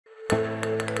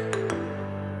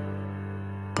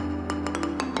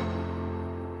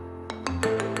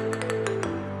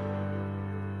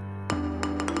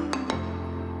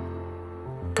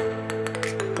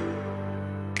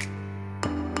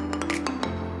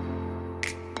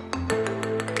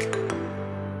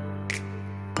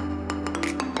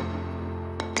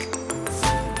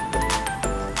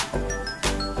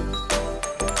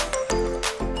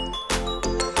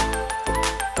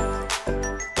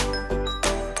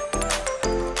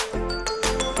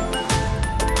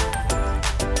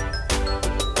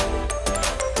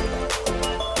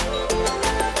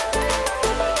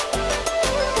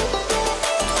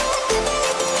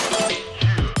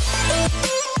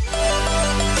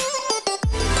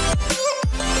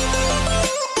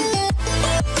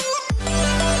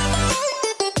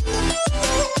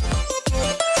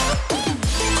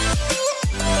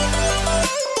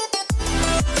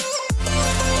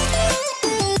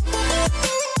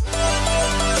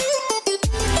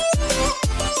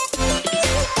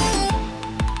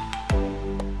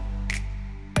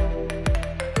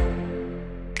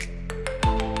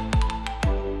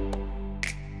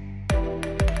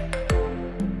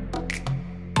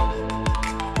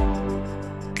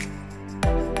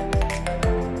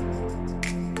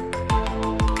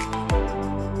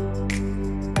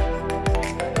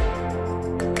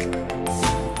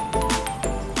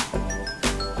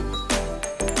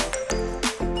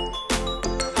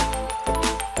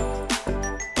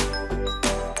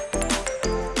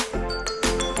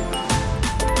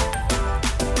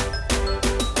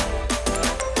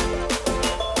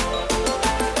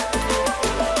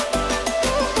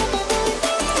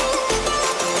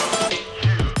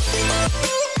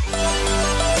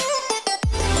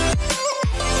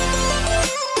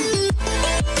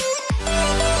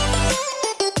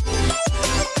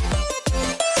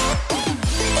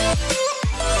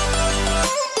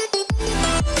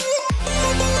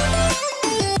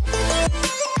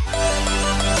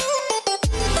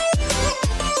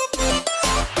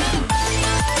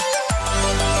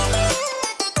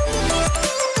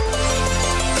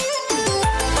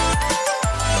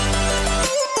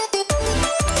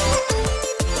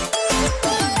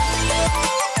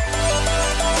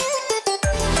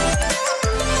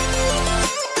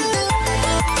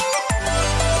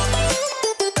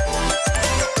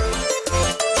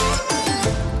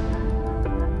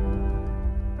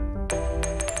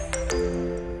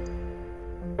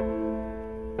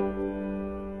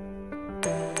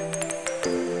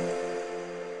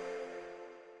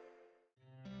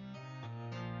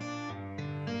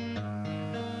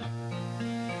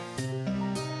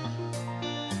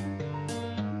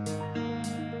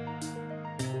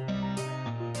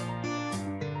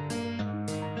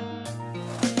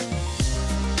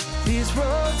These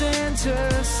roads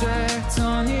intersect,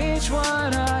 on each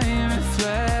one I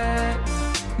reflect.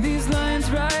 These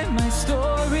lines write my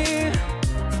story.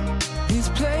 These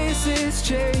places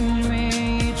change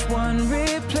me, each one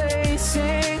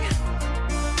replacing,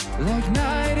 like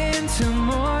night into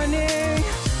morning.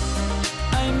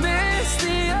 I miss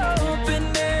the open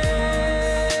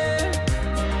air,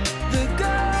 the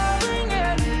going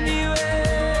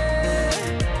anywhere,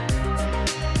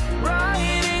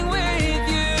 riding with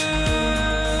you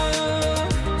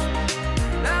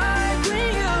like we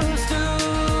used to.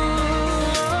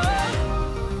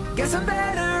 Guess I'm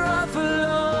better off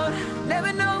alone,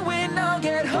 never know when I'll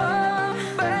get home,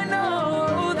 but I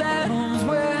know that home's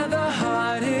where the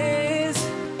heart is.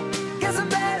 Guess I'm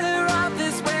better off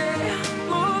this way,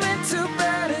 moving to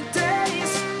better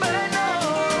days, but I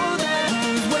know that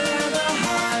home's where the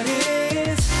heart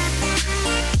is.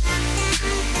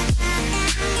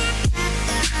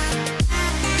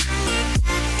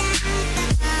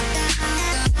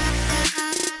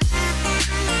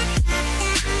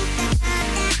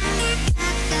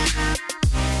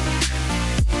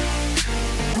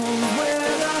 Home's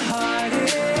where the heart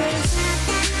is.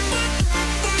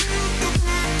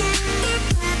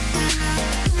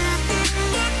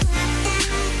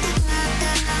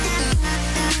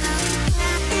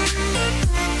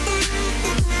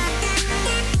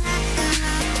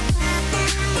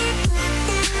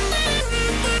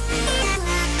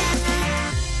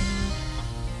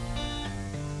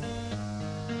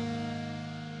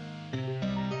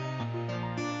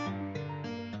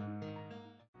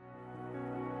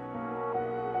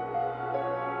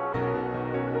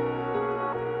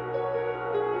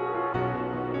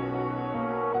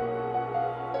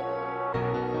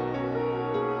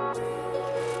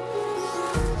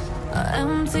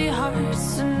 Empty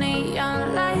hearts and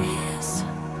neon lights,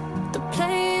 they're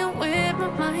playing with my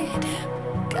mind.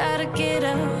 Gotta get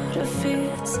out of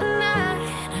here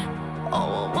tonight.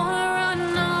 Oh,